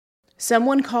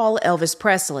Someone call Elvis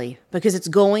Presley because it's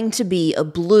going to be a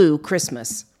blue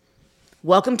Christmas.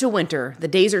 Welcome to winter. The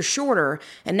days are shorter,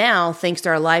 and now, thanks to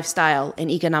our lifestyle and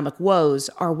economic woes,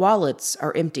 our wallets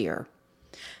are emptier.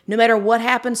 No matter what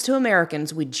happens to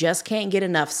Americans, we just can't get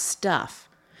enough stuff.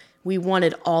 We want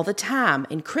it all the time,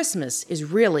 and Christmas is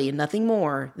really nothing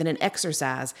more than an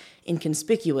exercise in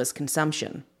conspicuous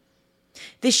consumption.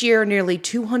 This year, nearly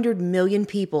 200 million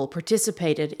people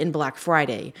participated in Black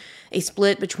Friday, a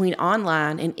split between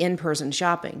online and in-person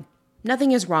shopping.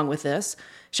 Nothing is wrong with this.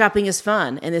 Shopping is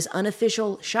fun, and this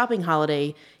unofficial shopping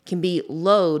holiday can be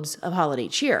loads of holiday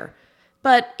cheer.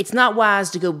 But it's not wise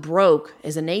to go broke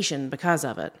as a nation because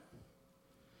of it.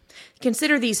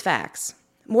 Consider these facts.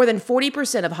 More than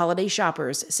 40% of holiday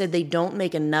shoppers said they don't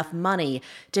make enough money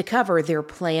to cover their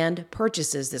planned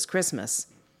purchases this Christmas.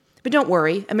 But don't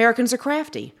worry, Americans are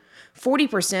crafty.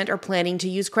 40% are planning to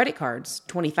use credit cards,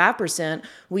 25%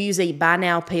 will use a buy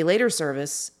now, pay later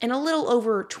service, and a little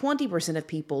over 20% of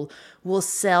people will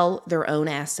sell their own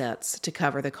assets to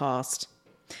cover the cost.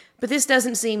 But this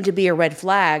doesn't seem to be a red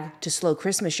flag to slow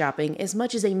Christmas shopping as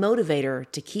much as a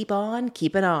motivator to keep on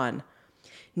keeping on.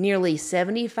 Nearly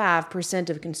 75%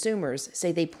 of consumers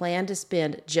say they plan to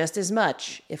spend just as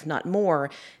much, if not more,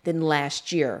 than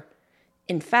last year.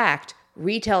 In fact,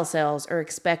 retail sales are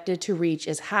expected to reach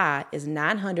as high as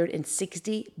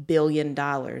 $960 billion.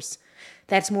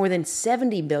 That's more than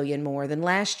 $70 billion more than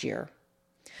last year.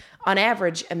 On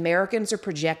average, Americans are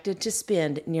projected to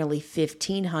spend nearly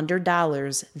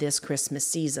 $1,500 this Christmas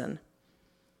season.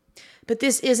 But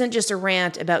this isn't just a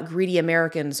rant about greedy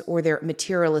Americans or their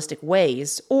materialistic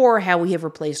ways, or how we have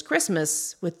replaced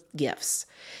Christmas with gifts.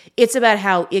 It's about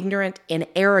how ignorant and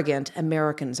arrogant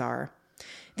Americans are.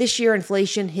 This year,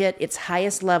 inflation hit its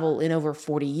highest level in over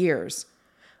 40 years.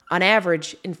 On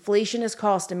average, inflation has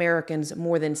cost Americans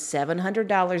more than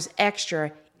 $700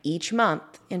 extra each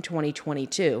month in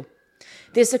 2022.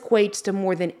 This equates to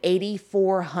more than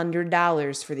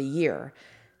 $8,400 for the year.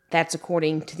 That's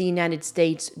according to the United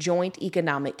States Joint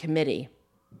Economic Committee.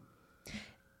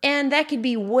 And that could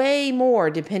be way more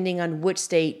depending on which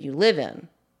state you live in.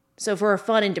 So for a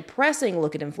fun and depressing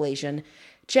look at inflation,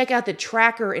 check out the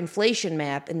tracker inflation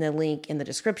map in the link in the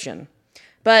description.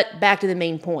 But back to the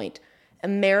main point.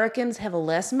 Americans have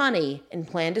less money and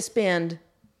plan to spend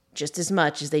just as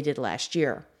much as they did last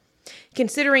year.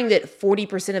 Considering that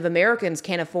 40% of Americans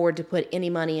can't afford to put any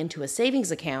money into a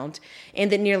savings account,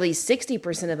 and that nearly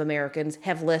 60% of Americans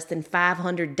have less than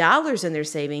 $500 in their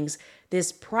savings,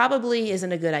 this probably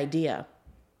isn't a good idea.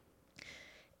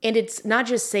 And it's not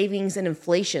just savings and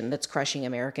inflation that's crushing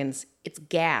Americans, it's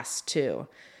gas, too.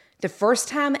 The first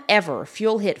time ever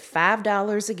fuel hit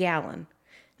 $5 a gallon.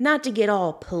 Not to get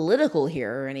all political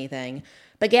here or anything,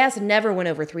 but gas never went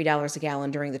over $3 a gallon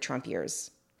during the Trump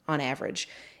years, on average.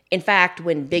 In fact,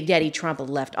 when Big Daddy Trump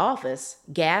left office,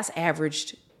 gas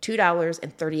averaged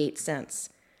 $2.38.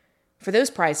 For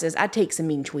those prices, I'd take some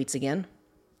mean tweets again.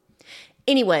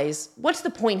 Anyways, what's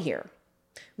the point here?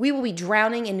 We will be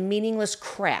drowning in meaningless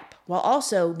crap while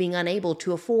also being unable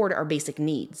to afford our basic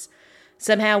needs.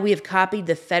 Somehow we have copied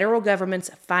the federal government's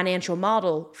financial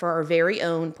model for our very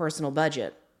own personal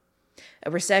budget. A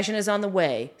recession is on the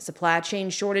way. Supply chain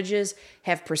shortages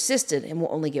have persisted and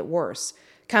will only get worse.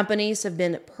 Companies have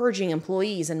been purging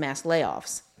employees in mass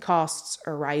layoffs. Costs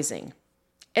are rising.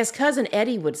 As Cousin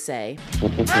Eddie would say,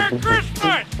 Merry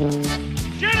Christmas!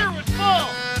 Dinner was full!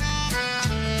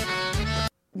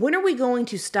 When are we going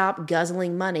to stop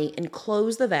guzzling money and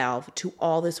close the valve to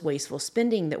all this wasteful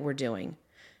spending that we're doing?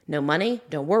 No money?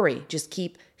 Don't worry. Just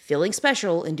keep feeling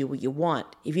special and do what you want.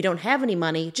 If you don't have any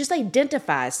money, just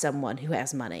identify as someone who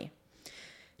has money.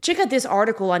 Check out this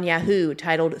article on Yahoo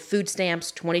titled Food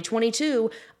Stamps 2022,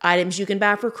 Items You Can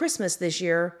Buy for Christmas This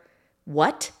Year.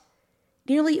 What?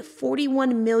 Nearly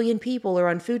 41 million people are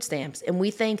on food stamps, and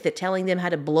we think that telling them how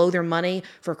to blow their money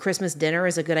for Christmas dinner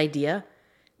is a good idea?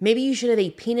 Maybe you should have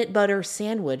a peanut butter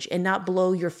sandwich and not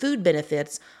blow your food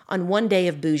benefits on one day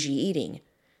of bougie eating.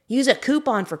 Use a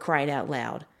coupon for crying out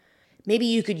loud. Maybe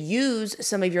you could use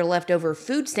some of your leftover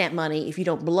food stamp money if you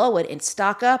don't blow it and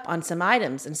stock up on some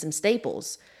items and some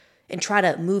staples and try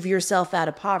to move yourself out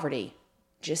of poverty.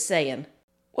 Just saying.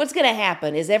 What's going to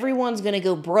happen is everyone's going to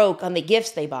go broke on the gifts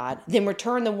they bought, then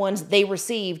return the ones they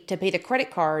received to pay the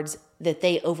credit cards that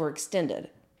they overextended.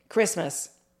 Christmas,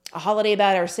 a holiday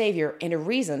about our Savior and a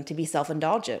reason to be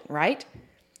self-indulgent, right?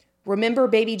 Remember,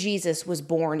 baby Jesus was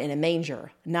born in a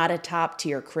manger, not a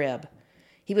top-tier crib.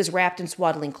 He was wrapped in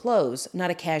swaddling clothes, not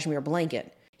a cashmere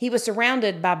blanket. He was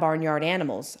surrounded by barnyard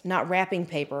animals, not wrapping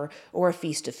paper or a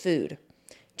feast of food.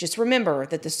 Just remember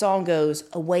that the song goes,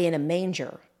 away in a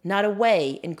manger, not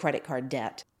away in credit card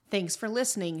debt. Thanks for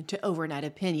listening to Overnight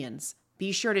Opinions.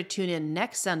 Be sure to tune in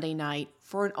next Sunday night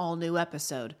for an all-new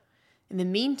episode. In the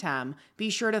meantime, be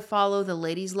sure to follow the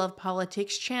Ladies Love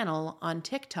Politics channel on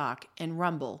TikTok and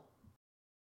Rumble.